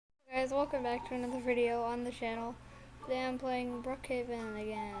guys, welcome back to another video on the channel. Today I'm playing Brookhaven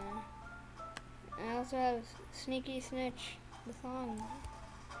again. I also have Sneaky Snitch, the song,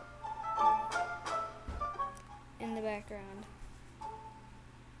 in the background.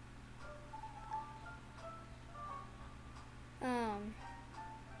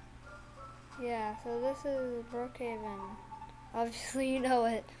 Yeah, so this is Brookhaven. Obviously you know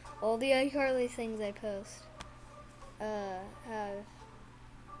it. All the iCarly things I post have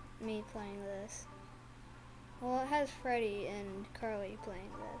me playing this. Well, it has Freddy and Carly playing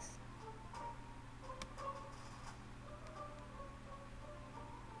this.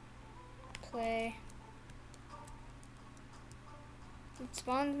 Play. It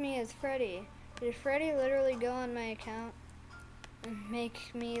spawns me as Freddy. Did Freddy literally go on my account and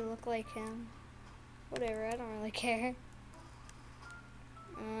make me look like him? Whatever, I don't really care.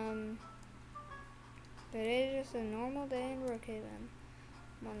 But it is just a normal day in Brookhaven.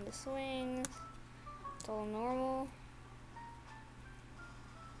 I'm on the swings. It's all normal.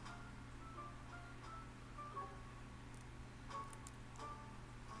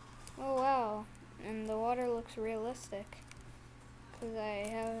 Oh wow, and the water looks realistic because I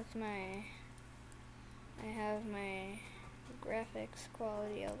have my graphics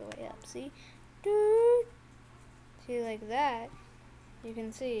quality all the way up. See, dude. See, like that, you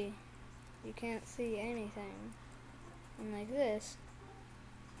can see. You can't see anything. And like this,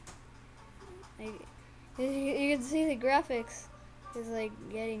 like you can see the graphics is like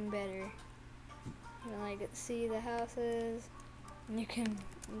getting better. You can like see the houses, and you can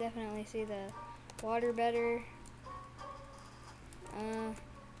definitely see the water better. Yeah,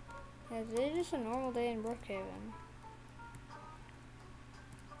 it's just a normal day in Brookhaven.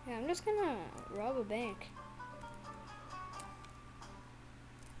 Yeah, I'm just gonna rob a bank.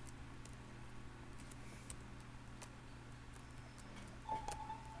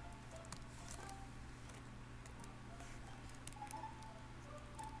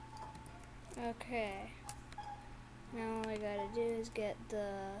 Okay, now all I gotta do is get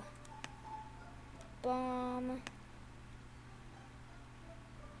the bomb.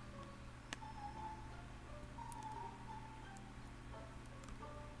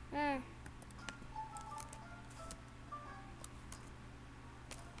 And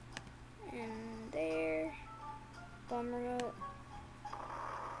there, bomb remote.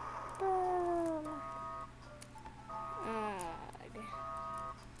 Boom.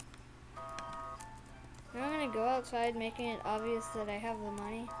 Now I'm gonna go outside, making it obvious that I have the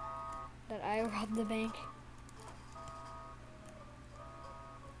money, that I robbed the bank.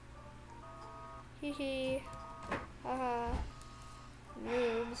 Hee hee. Haha.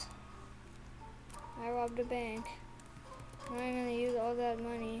 Noobs. I robbed a bank. Now I'm gonna use all that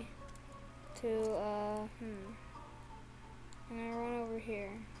money to, I'm gonna run over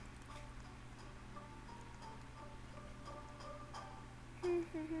here.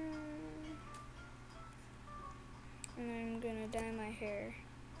 And I'm gonna dye my hair.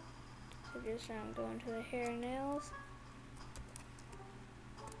 So just I'm going to the hair and nails.